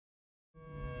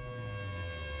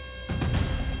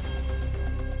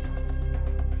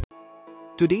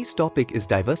Today's topic is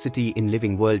diversity in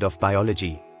living world of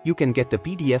biology. You can get the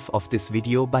PDF of this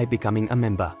video by becoming a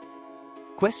member.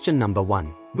 Question number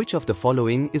 1. Which of the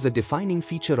following is a defining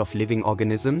feature of living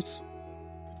organisms?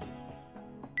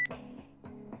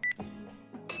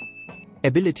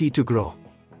 Ability to grow.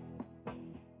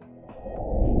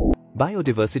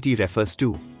 Biodiversity refers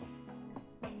to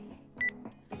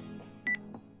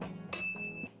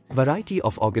variety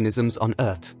of organisms on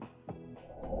Earth.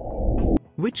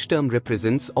 Which term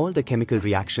represents all the chemical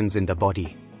reactions in the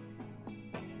body?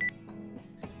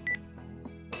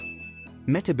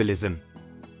 Metabolism.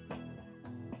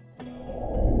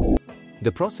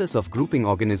 The process of grouping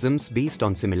organisms based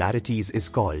on similarities is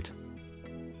called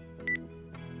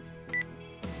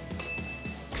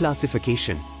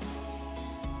classification.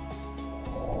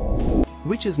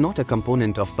 Which is not a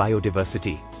component of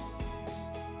biodiversity?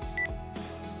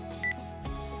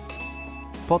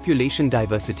 Population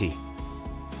diversity.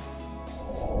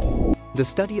 The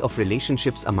study of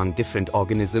relationships among different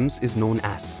organisms is known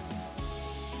as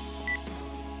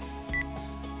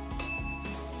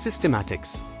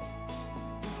systematics.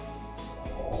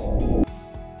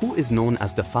 Who is known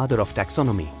as the father of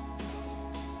taxonomy?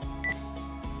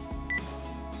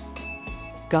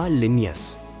 Carl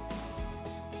Linnaeus.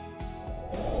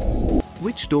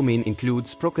 Which domain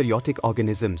includes prokaryotic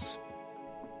organisms?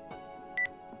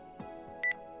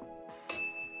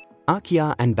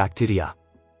 Archaea and bacteria.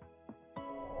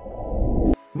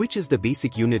 Which is the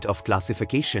basic unit of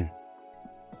classification?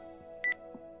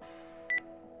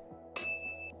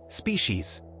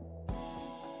 Species.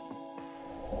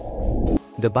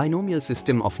 The binomial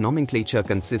system of nomenclature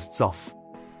consists of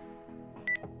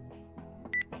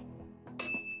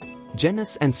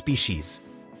genus and species.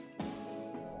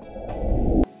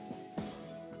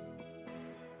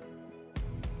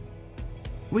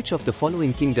 Which of the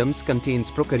following kingdoms contains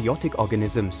prokaryotic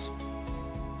organisms?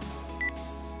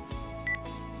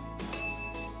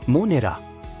 Monera.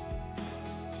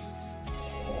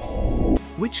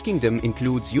 Which kingdom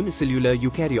includes unicellular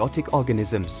eukaryotic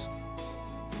organisms?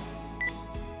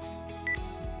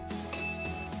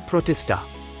 Protista.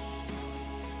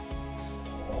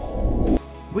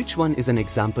 Which one is an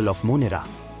example of Monera?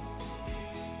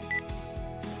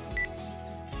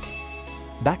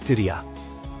 Bacteria.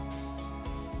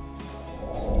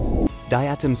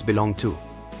 Diatoms belong to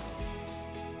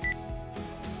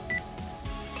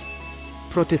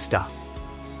Protista.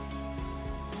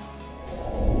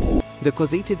 The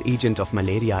causative agent of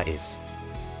malaria is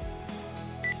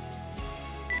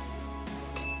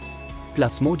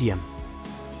Plasmodium.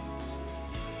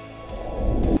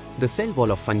 The cell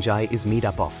wall of fungi is made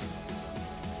up of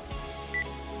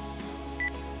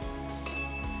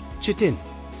chitin.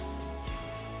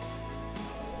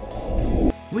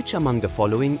 Which among the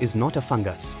following is not a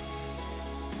fungus?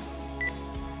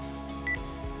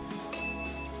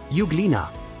 Euglena.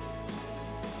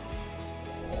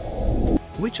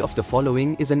 Which of the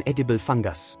following is an edible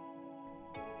fungus?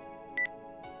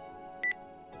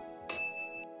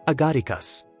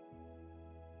 Agaricus.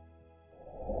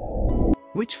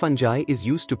 Which fungi is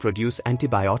used to produce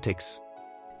antibiotics?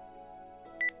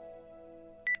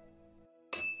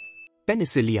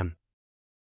 Penicillium.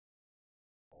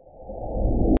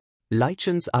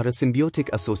 Lichens are a symbiotic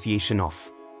association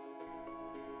of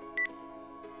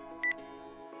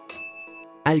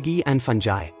algae and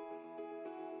fungi.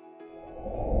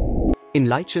 In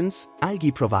lichens,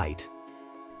 algae provide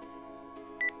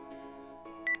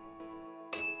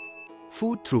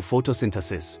food through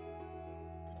photosynthesis.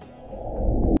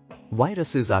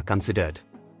 Viruses are considered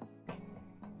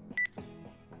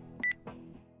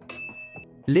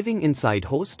living inside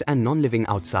host and non-living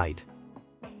outside.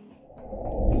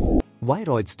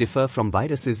 Viroids differ from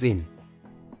viruses in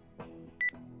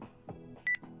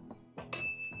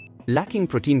lacking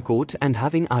protein coat and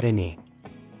having RNA.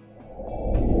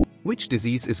 Which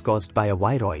disease is caused by a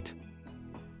viroid?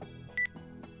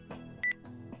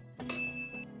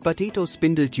 Potato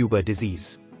spindle tuber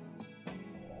disease.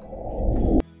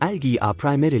 Algae are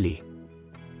primarily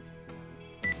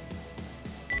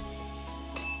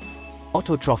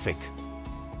autotrophic.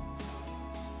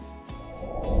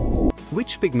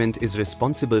 Which pigment is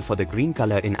responsible for the green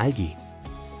color in algae?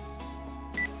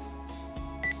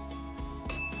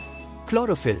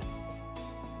 Chlorophyll.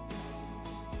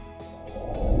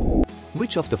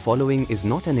 Which of the following is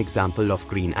not an example of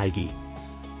green algae?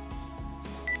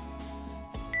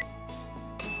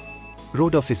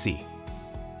 Rhodophysi.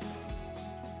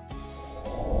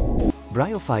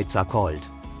 Bryophytes are called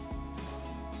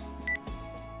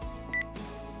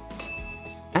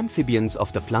amphibians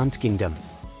of the plant kingdom.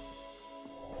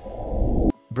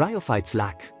 Bryophytes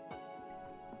lack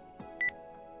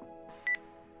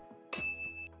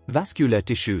Vascular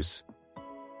tissues.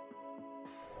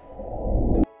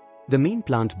 The main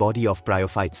plant body of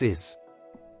bryophytes is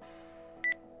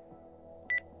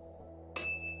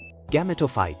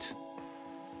gametophyte.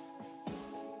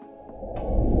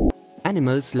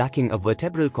 Animals lacking a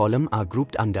vertebral column are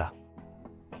grouped under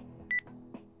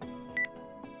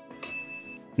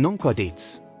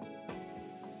nonchordates.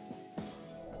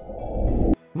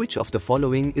 Which of the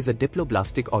following is a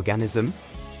diploblastic organism?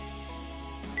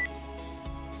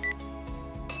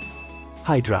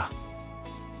 Hydra.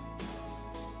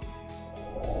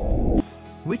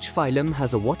 Which phylum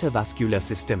has a water vascular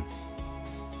system?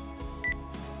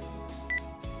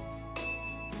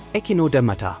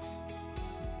 Echinodermata.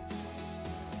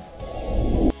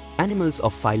 Animals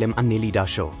of phylum Annelida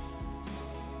show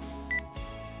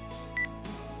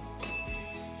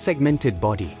segmented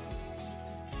body.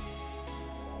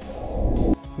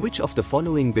 Which of the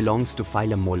following belongs to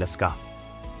phylum Mollusca?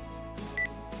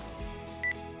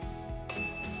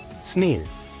 Snail.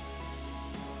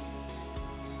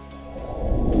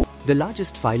 The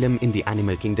largest phylum in the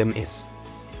animal kingdom is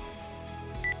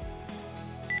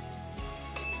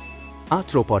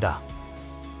Arthropoda.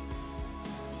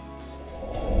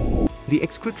 The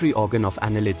excretory organ of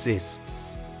annelids is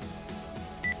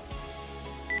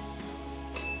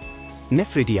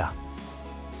Nephridia.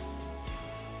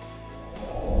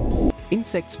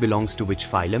 Insects belongs to which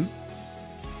phylum?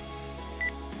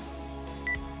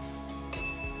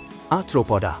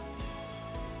 Arthropoda.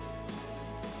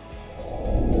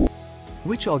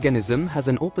 Which organism has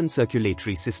an open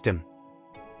circulatory system?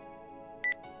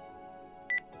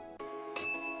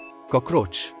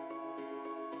 Cockroach.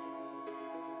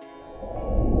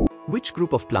 Which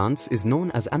group of plants is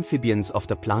known as amphibians of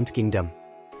the plant kingdom?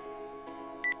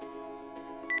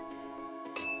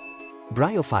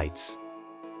 Bryophytes.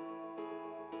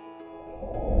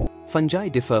 Fungi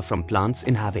differ from plants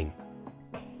in having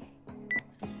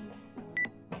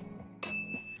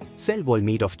cell wall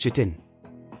made of chitin.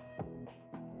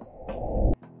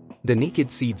 The naked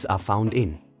seeds are found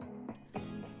in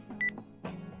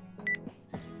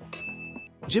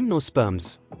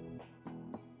gymnosperms.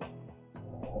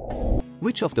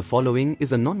 Which of the following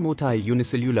is a non-motile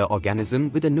unicellular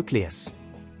organism with a nucleus?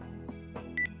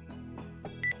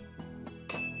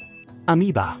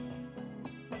 Amoeba.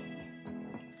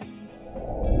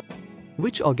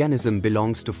 Which organism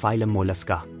belongs to phylum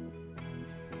Mollusca?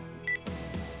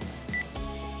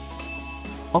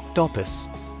 Octopus.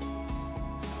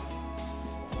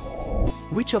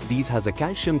 Which of these has a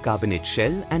calcium carbonate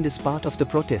shell and is part of the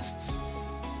protists?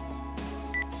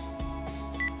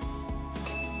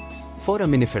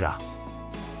 Foraminifera.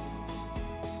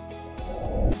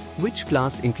 Which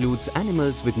class includes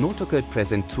animals with notochord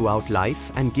present throughout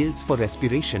life and gills for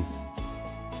respiration?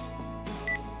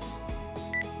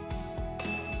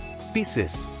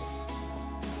 Pisces.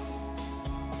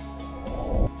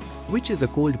 Which is a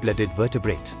cold-blooded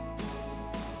vertebrate?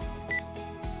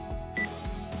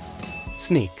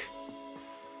 Snake.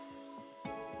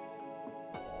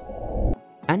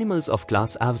 Animals of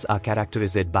class Aves are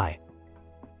characterized by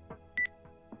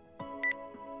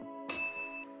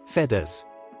feathers.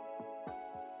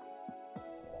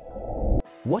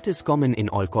 What is common in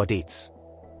all chordates?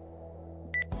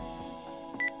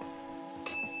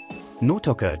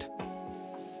 Notochord.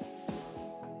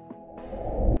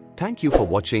 Thank you for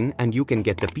watching, and you can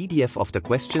get the PDF of the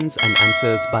questions and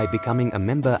answers by becoming a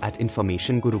member at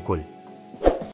Information Gurukul.